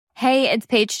Hey, it's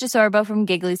Paige DeSorbo from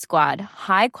Giggly Squad.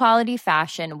 High quality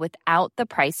fashion without the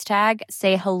price tag.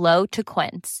 Say hello to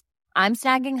Quince. I'm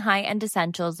snagging high-end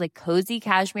essentials like cozy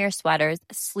cashmere sweaters,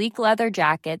 sleek leather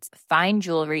jackets, fine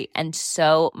jewelry, and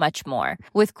so much more.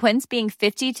 With Quince being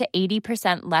 50 to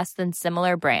 80% less than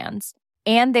similar brands.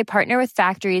 And they partner with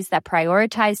factories that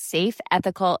prioritize safe,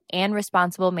 ethical, and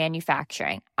responsible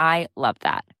manufacturing. I love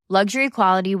that. Luxury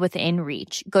quality within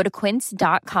reach. Go to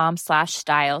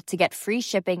quince.com/style to get free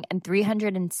shipping and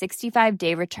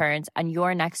 365-day returns on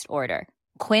your next order.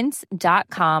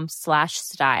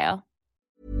 Quince.com/style.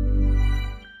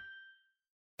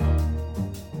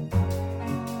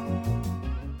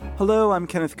 Hello, I'm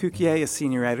Kenneth Cukier, a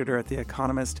senior editor at The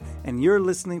Economist, and you're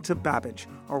listening to Babbage,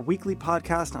 our weekly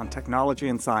podcast on technology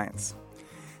and science.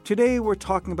 Today, we're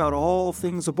talking about all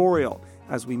things arboreal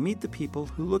as we meet the people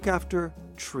who look after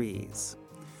trees.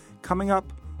 Coming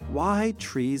up, why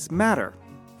trees matter.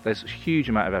 There's a huge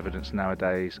amount of evidence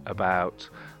nowadays about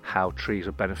how trees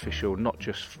are beneficial not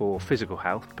just for physical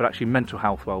health, but actually mental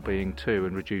health well-being too,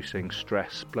 and reducing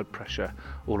stress, blood pressure,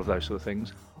 all of those sort of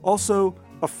things. Also,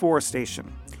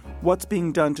 afforestation. What's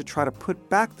being done to try to put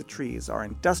back the trees our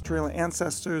industrial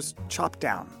ancestors chopped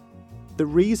down? The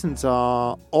reasons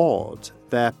are odd.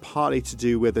 They're partly to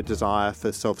do with a desire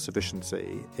for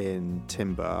self-sufficiency in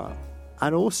timber,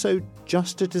 and also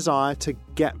just a desire to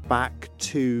get back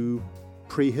to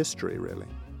prehistory, really.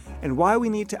 And why we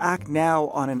need to act now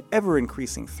on an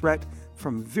ever-increasing threat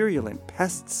from virulent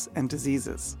pests and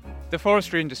diseases. The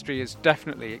forestry industry is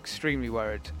definitely extremely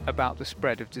worried about the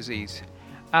spread of disease.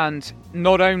 And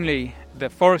not only the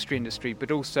forestry industry,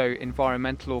 but also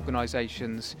environmental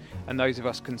organisations and those of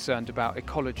us concerned about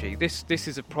ecology. This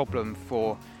is a problem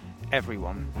for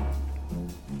everyone.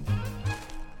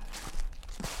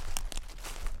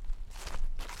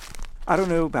 I don't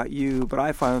know about you, but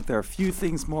I find that there are few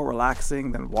things more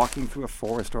relaxing than walking through a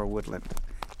forest or a woodland.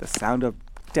 The sound of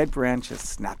dead branches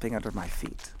snapping under my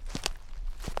feet.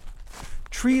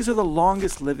 Trees are the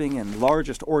longest living and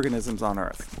largest organisms on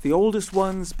Earth, the oldest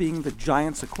ones being the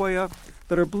giant sequoia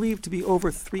that are believed to be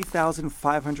over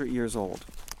 3,500 years old.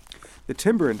 The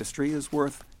timber industry is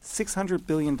worth $600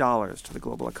 billion to the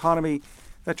global economy.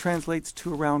 That translates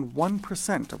to around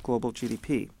 1% of global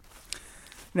GDP.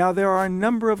 Now, there are a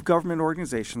number of government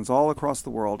organizations all across the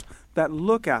world that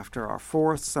look after our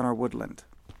forests and our woodland.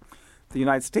 The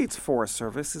United States Forest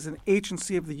Service is an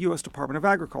agency of the U.S. Department of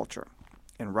Agriculture.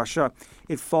 In Russia,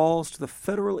 it falls to the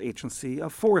Federal Agency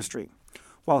of Forestry,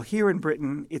 while here in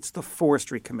Britain, it's the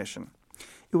Forestry Commission.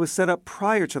 It was set up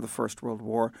prior to the First World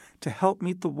War to help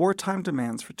meet the wartime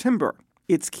demands for timber.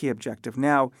 Its key objective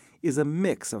now is a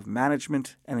mix of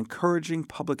management and encouraging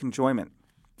public enjoyment.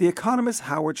 The economist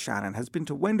Howard Shannon has been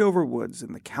to Wendover Woods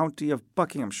in the county of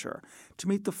Buckinghamshire to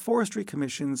meet the Forestry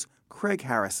Commission's Craig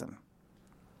Harrison.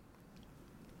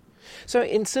 So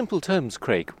in simple terms,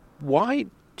 Craig, why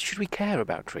should we care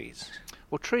about trees?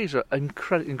 Well, trees are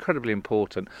incredibly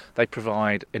important. They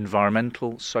provide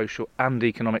environmental, social and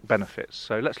economic benefits.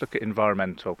 So let's look at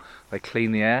environmental. They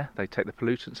clean the air, they take the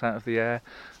pollutants out of the air,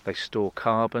 they store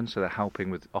carbon, so they're helping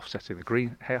with offsetting the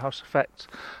greenhouse effect.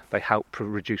 They help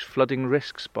reduce flooding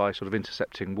risks by sort of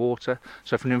intercepting water.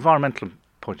 So from an environmental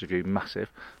point of view, massive.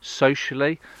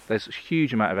 Socially, there's a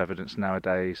huge amount of evidence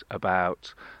nowadays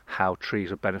about how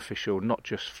trees are beneficial not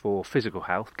just for physical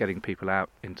health, getting people out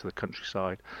into the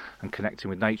countryside and connecting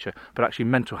with nature, but actually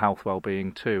mental health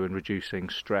well-being too, and reducing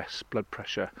stress, blood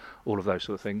pressure, all of those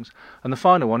sort of things. And the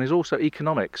final one is also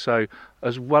economic. So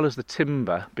as well as the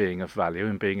timber being of value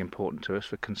and being important to us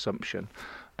for consumption,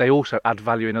 they also add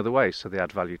value in other ways. So they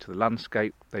add value to the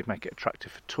landscape, they make it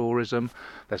attractive for tourism.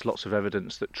 There's lots of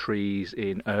evidence that trees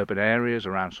in urban areas,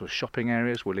 around sort of shopping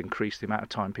areas, will increase the amount of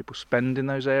time people spend in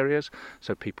those areas,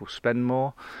 so people spend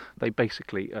more. They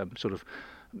basically sort of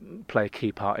play a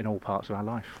key part in all parts of our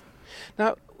life.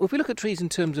 Now, if we look at trees in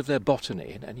terms of their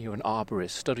botany, and you're an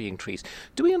arborist studying trees,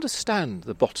 do we understand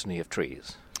the botany of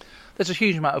trees? There's a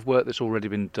huge amount of work that's already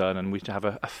been done, and we have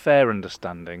a fair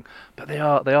understanding. But they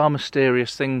are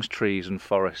mysterious things, trees and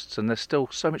forests, and there's still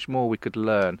so much more we could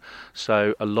learn.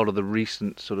 So a lot of the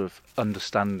recent sort of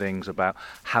understandings about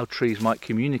how trees might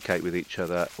communicate with each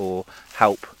other or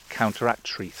help counteract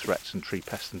tree threats and tree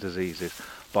pests and diseases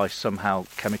by somehow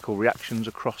chemical reactions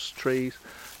across trees.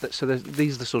 So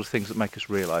these are the sort of things that make us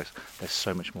realise there's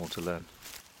so much more to learn.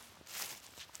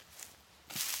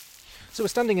 So we're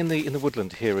standing in the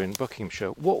woodland here in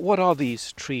Buckinghamshire. What are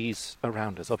these trees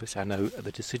around us? Obviously, I know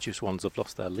the deciduous ones have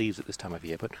lost their leaves at this time of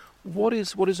year, but what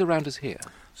is around us here?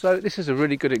 So this is a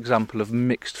really good example of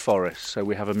mixed forest. So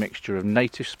we have a mixture of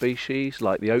native species,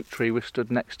 like the oak tree we're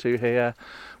stood next to here.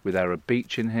 There a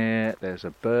beech in here, there's a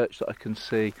birch that I can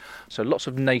see. So lots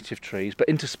of native trees, but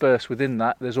interspersed within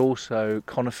that there's also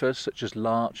conifers such as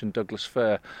larch and Douglas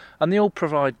fir. And they all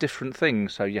provide different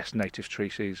things. So yes, native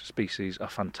species are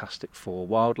fantastic for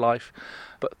wildlife,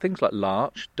 but things like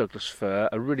larch, Douglas fir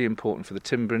are really important for the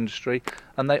timber industry,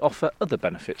 and they offer other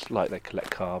benefits, like they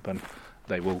collect carbon.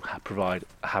 They will provide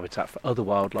a habitat for other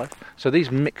wildlife. So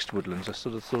these mixed woodlands are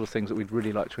sort of things that we'd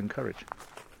really like to encourage.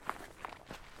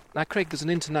 Now, Craig, there's an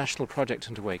international project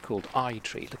underway called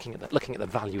iTree, looking at the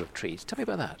value of trees. Tell me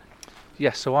about that.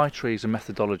 Yes, so iTree is a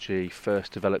methodology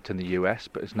first developed in the US,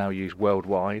 but is now used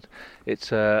worldwide.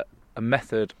 It's a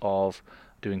method of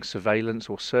doing surveillance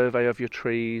or survey of your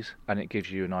trees, and it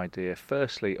gives you an idea,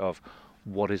 firstly, of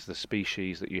what is the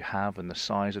species that you have and the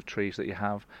size of trees that you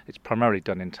have. It's primarily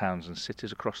done in towns and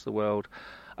cities across the world.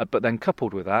 But then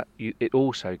coupled with that, it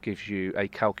also gives you a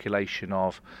calculation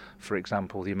of, for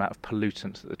example, the amount of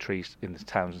pollutants that the trees in the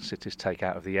towns and cities take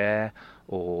out of the air,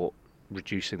 or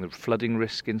reducing the flooding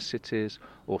risk in cities,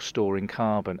 or storing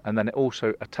carbon. And then it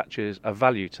also attaches a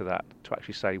value to that to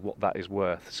actually say what that is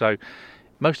worth. So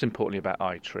most importantly about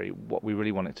iTree, what we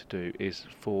really want it to do is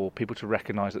for people to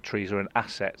recognise that trees are an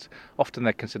asset. Often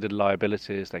they're considered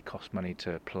liabilities, they cost money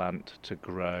to plant, to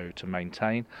grow, to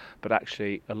maintain, but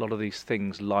actually a lot of these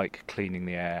things like cleaning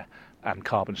the air and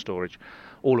carbon storage,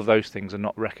 all of those things are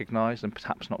not recognised and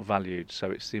perhaps not valued.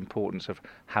 So it's the importance of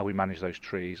how we manage those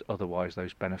trees, otherwise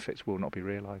those benefits will not be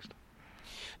realised.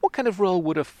 What kind of role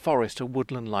would a forest or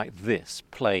woodland like this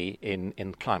play in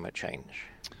climate change?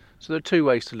 So there are two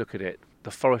ways to look at it. The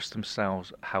forests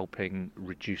themselves helping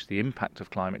reduce the impact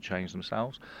of climate change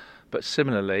themselves, but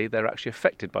similarly they're actually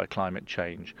affected by climate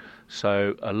change.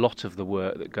 So a lot of the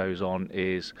work that goes on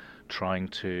is trying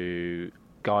to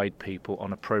guide people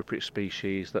on appropriate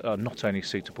species that are not only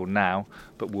suitable now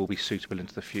but will be suitable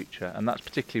into the future, and that's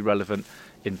particularly relevant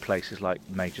in places like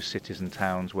major cities and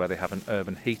towns where they have an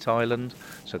urban heat island,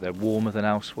 so they're warmer than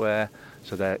elsewhere,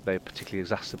 so they're particularly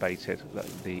exacerbated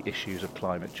the issues of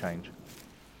climate change.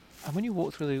 And when you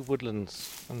walk through the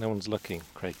woodlands and no one's looking,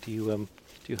 Craig, do you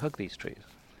hug these trees?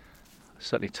 I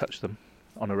certainly touch them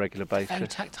on a regular basis. Very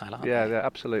tactile, aren't they? Yeah,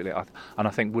 absolutely. And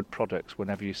I think wood products,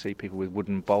 whenever you see people with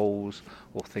wooden bowls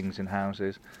or things in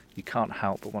houses, you can't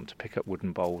help but want to pick up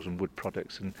wooden bowls and wood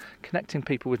products, and connecting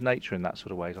people with nature in that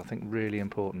sort of way is, I think, really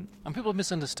important. And people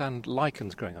misunderstand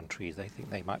lichens growing on trees. They think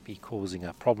they might be causing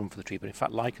a problem for the tree, but in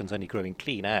fact lichens only grow in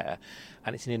clean air,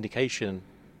 and it's an indication,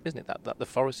 isn't it, that the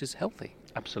forest is healthy?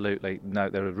 Absolutely. No,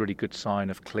 they're a really good sign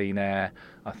of clean air.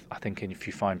 I think if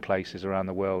you find places around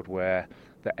the world where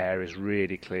the air is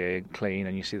really clear and clean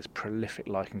and you see this prolific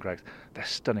lichen growth, they're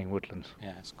stunning woodlands.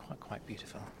 Yeah, it's quite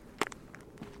beautiful.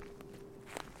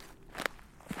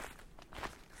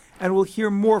 And we'll hear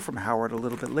more from Howard a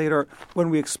little bit later when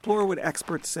we explore what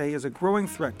experts say is a growing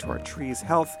threat to our trees'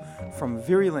 health from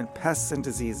virulent pests and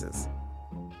diseases.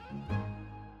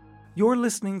 You're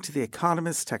listening to The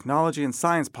Economist's Technology and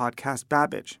Science podcast,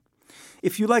 Babbage.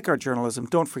 If you like our journalism,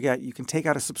 don't forget you can take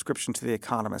out a subscription to The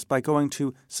Economist by going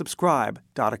to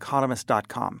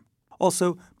subscribe.economist.com.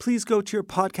 Also, please go to your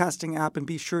podcasting app and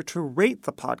be sure to rate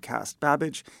the podcast,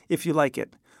 Babbage, if you like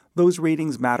it. Those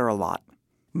ratings matter a lot.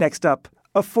 Next up,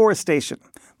 afforestation,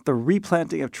 the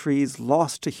replanting of trees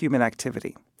lost to human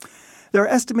activity. There are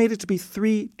estimated to be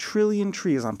 3 trillion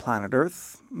trees on planet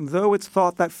Earth, though it's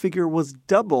thought that figure was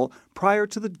double prior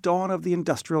to the dawn of the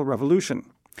Industrial Revolution.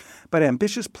 But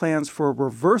ambitious plans for a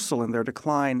reversal in their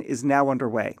decline is now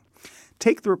underway.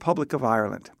 Take the Republic of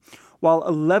Ireland. While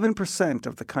 11%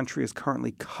 of the country is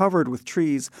currently covered with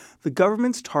trees, the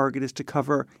government's target is to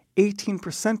cover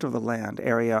 18% of the land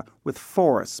area with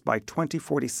forests by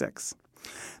 2046.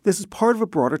 This is part of a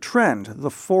broader trend,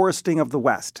 the foresting of the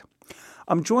West.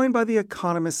 I'm joined by The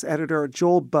Economist's editor,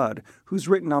 Joel Budd, who's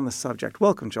written on the subject.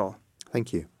 Welcome, Joel.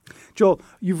 Thank you. Joel,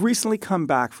 you've recently come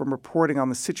back from reporting on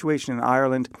the situation in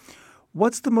Ireland.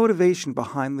 What's the motivation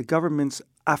behind the government's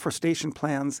afforestation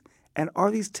plans, and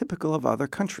are these typical of other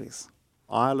countries?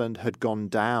 Ireland had gone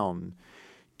down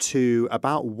to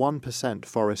about 1%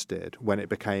 forested when it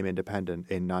became independent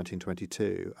in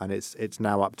 1922, and it's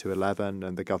now up to 11,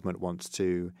 and the government wants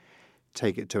to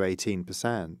take it to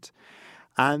 18%.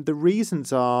 And the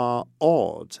reasons are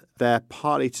odd. They're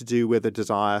partly to do with a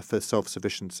desire for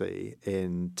self-sufficiency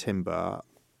in timber,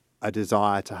 a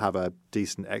desire to have a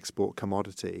decent export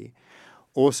commodity,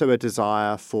 also a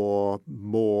desire for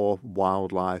more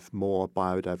wildlife, more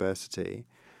biodiversity,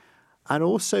 and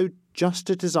also just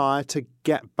a desire to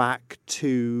get back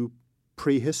to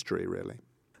prehistory, really.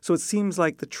 So it seems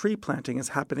like the tree planting is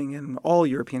happening in all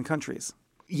European countries.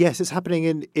 Yes, it's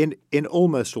happening in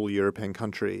almost all European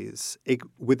countries,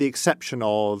 with the exception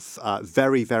of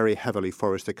very, very heavily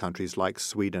forested countries like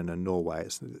Sweden and Norway.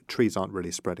 Trees aren't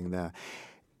really spreading there.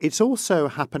 It's also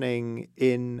happening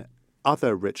in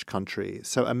other rich countries.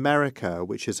 So America,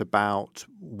 which is about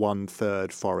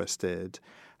 1/3 forested,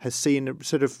 has seen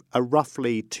sort of a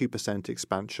roughly 2%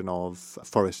 expansion of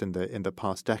forest in the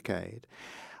past decade.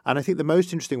 And I think the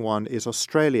most interesting one is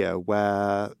Australia,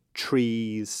 where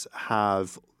trees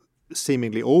have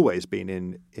seemingly always been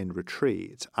in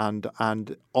retreat, and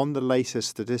on the latest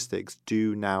statistics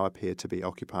do now appear to be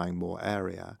occupying more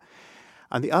area.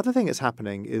 And the other thing that's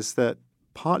happening is that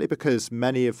partly because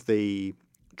many of the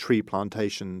tree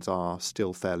plantations are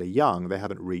still fairly young, they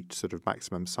haven't reached sort of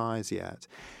maximum size yet,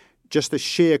 just the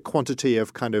sheer quantity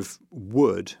of kind of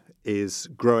wood is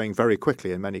growing very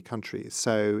quickly in many countries.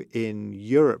 So in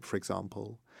Europe, for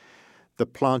example, the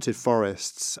planted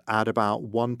forests add about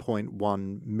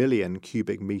 1.1 million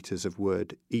cubic meters of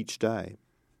wood each day.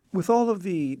 With all of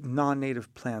the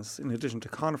non-native plants, in addition to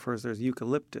conifers, there's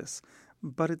eucalyptus.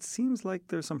 But it seems like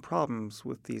there's some problems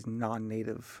with these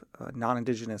non-native,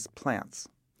 non-indigenous plants.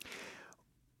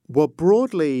 Well,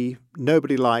 broadly,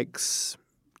 nobody likes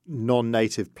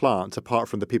non-native plants apart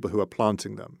from the people who are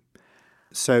planting them.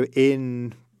 So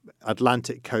in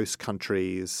Atlantic coast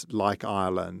countries like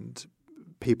Ireland,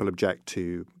 people object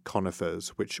to conifers,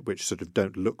 which sort of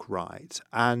don't look right.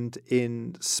 And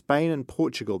in Spain and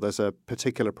Portugal, there's a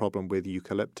particular problem with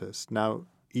eucalyptus. Now,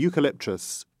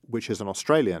 eucalyptus, which is an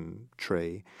Australian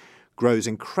tree, grows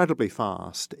incredibly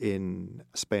fast in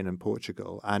Spain and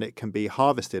Portugal, and it can be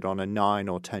harvested on a 9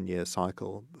 or 10-year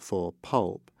cycle for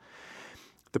pulp.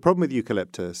 The problem with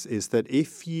eucalyptus is that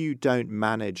if you don't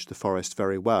manage the forest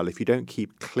very well, if you don't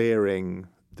keep clearing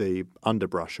the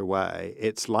underbrush away,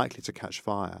 it's likely to catch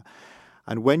fire.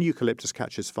 And when eucalyptus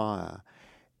catches fire,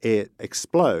 it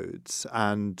explodes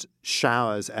and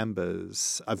showers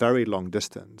embers a very long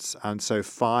distance. And so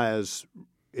fires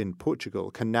in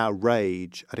Portugal can now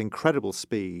rage at incredible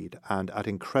speed and at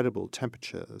incredible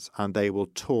temperatures, and they will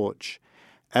torch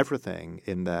everything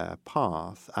in their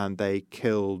path, and they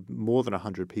killed more than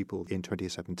 100 people in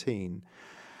 2017.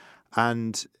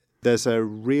 And there's a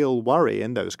real worry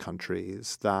in those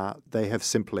countries that they have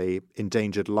simply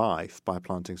endangered life by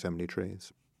planting so many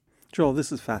trees. Joel,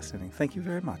 this is fascinating. Thank you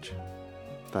very much.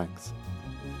 Thanks.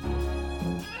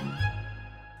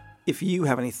 If you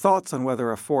have any thoughts on whether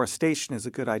afforestation is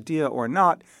a good idea or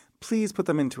not, please put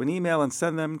them into an email and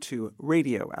send them to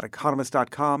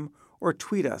radio@economist.com or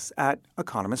tweet us at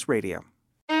Economist Radio.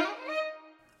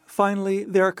 Finally,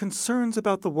 there are concerns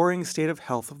about the worrying state of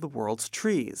health of the world's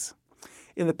trees.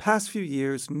 In the past few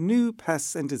years, new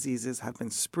pests and diseases have been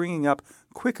springing up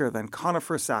quicker than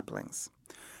conifer saplings.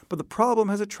 But the problem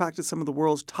has attracted some of the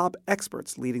world's top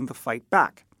experts leading the fight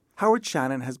back. Howard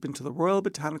Shannon has been to the Royal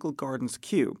Botanical Gardens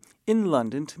Kew in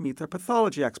London to meet their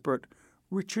pathology expert,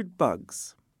 Richard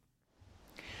Buggs.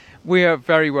 We are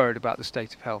very worried about the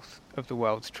state of health of the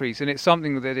world's trees, and it's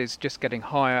something that is just getting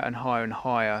higher and higher and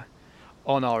higher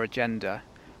on our agenda.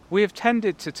 We have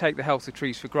tended to take the health of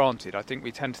trees for granted. I think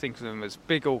we tend to think of them as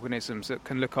big organisms that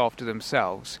can look after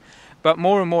themselves. But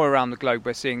more and more around the globe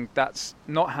we're seeing that's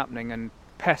not happening, and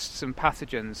pests and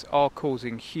pathogens are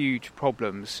causing huge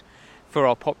problems for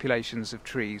our populations of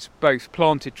trees, both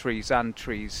planted trees and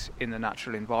trees in the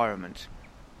natural environment.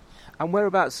 And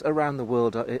whereabouts around the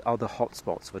world are the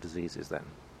hotspots for diseases then?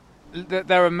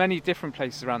 There are many different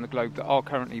places around the globe that are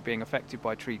currently being affected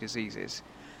by tree diseases.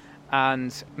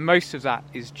 And most of that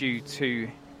is due to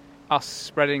us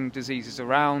spreading diseases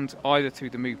around, either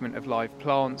through the movement of live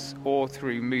plants or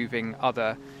through moving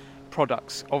other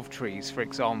products of trees. For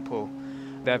example,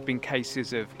 there have been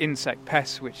cases of insect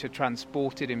pests which are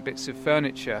transported in bits of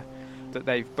furniture that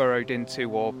they've burrowed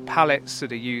into, or pallets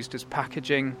that are used as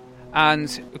packaging. And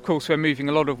of course we're moving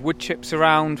a lot of wood chips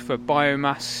around for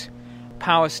biomass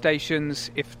power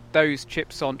stations. If those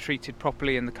chips aren't treated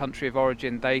properly in the country of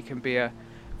origin, they can be a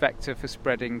vector for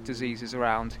spreading diseases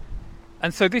around.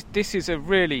 And so this is a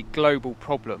really global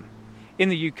problem. In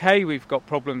the UK we've got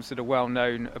problems that are well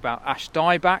known about ash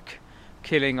dieback,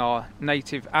 killing our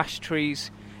native ash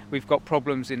trees. We've got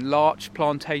problems in larch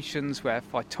plantations where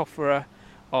Phytophthora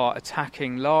are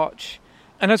attacking larch.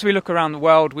 And as we look around the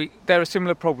world, there are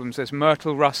similar problems. There's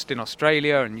myrtle rust in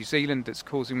Australia and New Zealand that's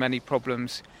causing many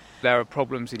problems. There are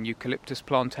problems in eucalyptus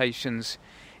plantations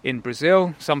in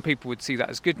Brazil. Some people would see that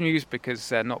as good news because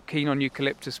they're not keen on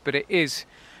eucalyptus, but it is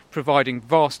providing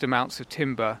vast amounts of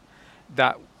timber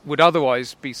that would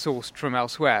otherwise be sourced from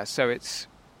elsewhere. So it's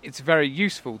very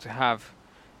useful to have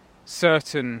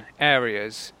certain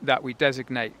areas that we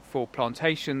designate for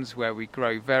plantations where we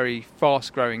grow very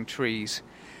fast-growing trees,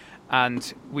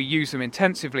 and we use them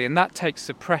intensively, and that takes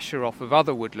the pressure off of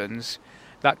other woodlands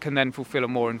that can then fulfill a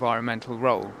more environmental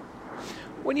role.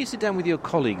 When you sit down with your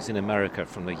colleagues in America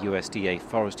from the USDA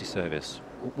Forestry Service,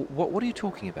 what are you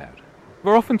talking about?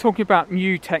 We're often talking about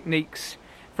new techniques.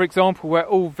 For example, we're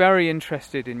all very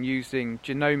interested in using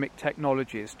genomic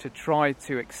technologies to try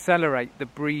to accelerate the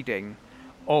breeding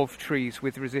of trees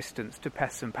with resistance to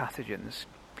pests and pathogens.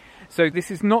 So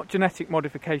this is not genetic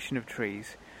modification of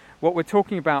trees. What we're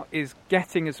talking about is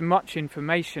getting as much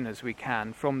information as we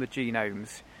can from the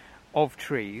genomes of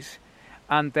trees,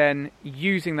 and then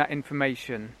using that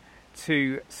information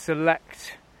to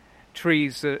select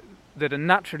trees that are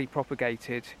naturally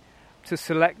propagated, to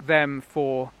select them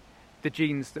for the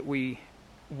genes that we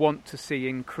want to see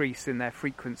increase in their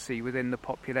frequency within the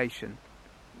population.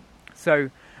 So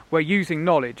we're using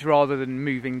knowledge rather than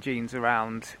moving genes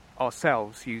around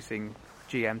ourselves using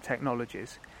GM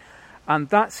technologies. And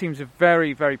that seems a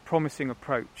very, very promising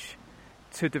approach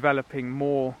to developing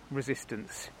more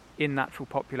resistance in natural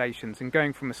populations and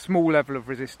going from a small level of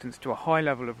resistance to a high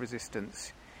level of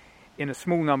resistance in a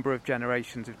small number of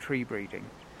generations of tree breeding.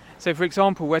 So, for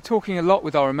example, we're talking a lot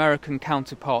with our American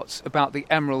counterparts about the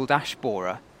emerald ash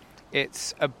borer.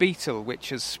 It's a beetle which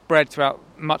has spread throughout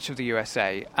much of the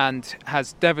USA and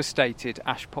has devastated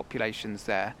ash populations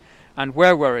there, and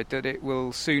we're worried that it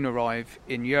will soon arrive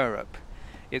in Europe.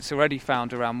 It's already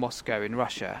found around Moscow in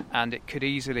Russia, and it could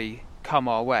easily come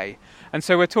our way. And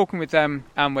so we're talking with them,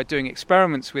 and we're doing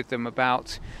experiments with them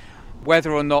about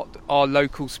whether or not our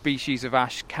local species of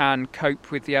ash can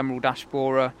cope with the emerald ash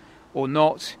borer or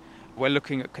not. We're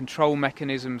looking at control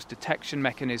mechanisms, detection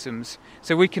mechanisms,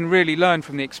 so we can really learn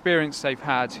from the experience they've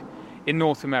had in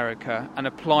North America and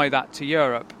apply that to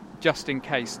Europe, just in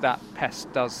case that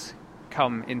pest does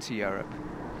come into Europe.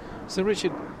 So,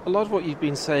 Richard, a lot of what you've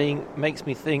been saying makes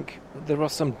me think there are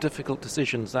some difficult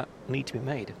decisions that need to be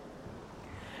made.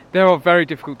 There are very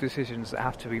difficult decisions that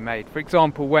have to be made. For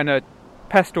example, when a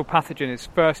pest or pathogen is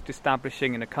first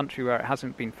establishing in a country where it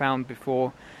hasn't been found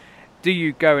before, do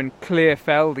you go and clear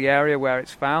fell the area where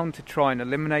it's found to try and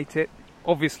eliminate it?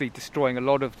 Obviously destroying a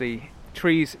lot of the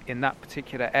trees in that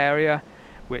particular area,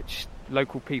 which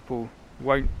local people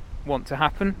won't want to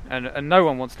happen, and no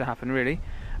one wants to happen really,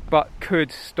 but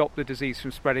could stop the disease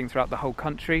from spreading throughout the whole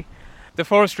country. The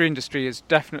forestry industry is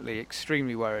definitely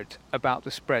extremely worried about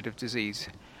the spread of disease.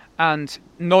 And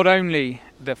not only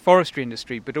the forestry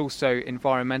industry, but also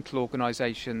environmental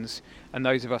organisations and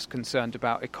those of us concerned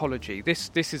about ecology.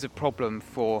 This is a problem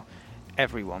for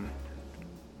everyone.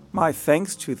 My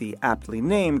thanks to the aptly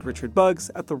named Richard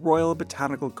Buggs at the Royal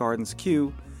Botanical Gardens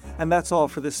Kew. And that's all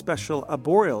for this special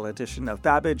arboreal edition of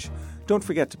Babbage. Don't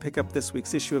forget to pick up this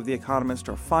week's issue of The Economist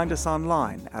or find us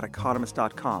online at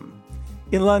economist.com.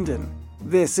 In London,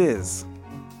 this is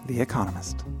The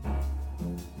Economist.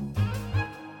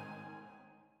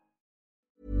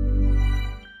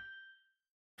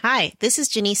 Hi, this is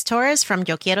Janice Torres from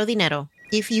Yo Quiero Dinero.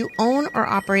 If you own or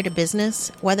operate a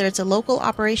business, whether it's a local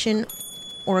operation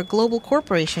or a global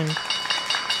corporation,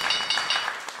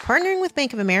 partnering with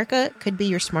Bank of America could be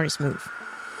your smartest move.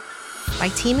 By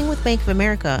teaming with Bank of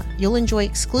America, you'll enjoy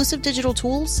exclusive digital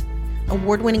tools,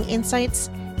 award-winning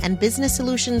insights, and business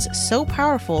solutions so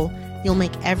powerful, you'll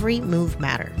make every move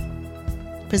matter.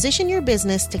 Position your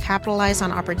business to capitalize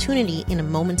on opportunity in a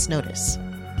moment's notice.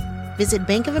 Visit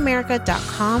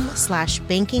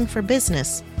bankofamerica.com/banking for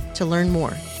business to learn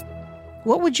more.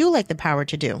 What would you like the power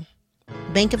to do?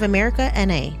 Bank of America,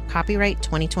 N.A., copyright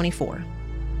 2024.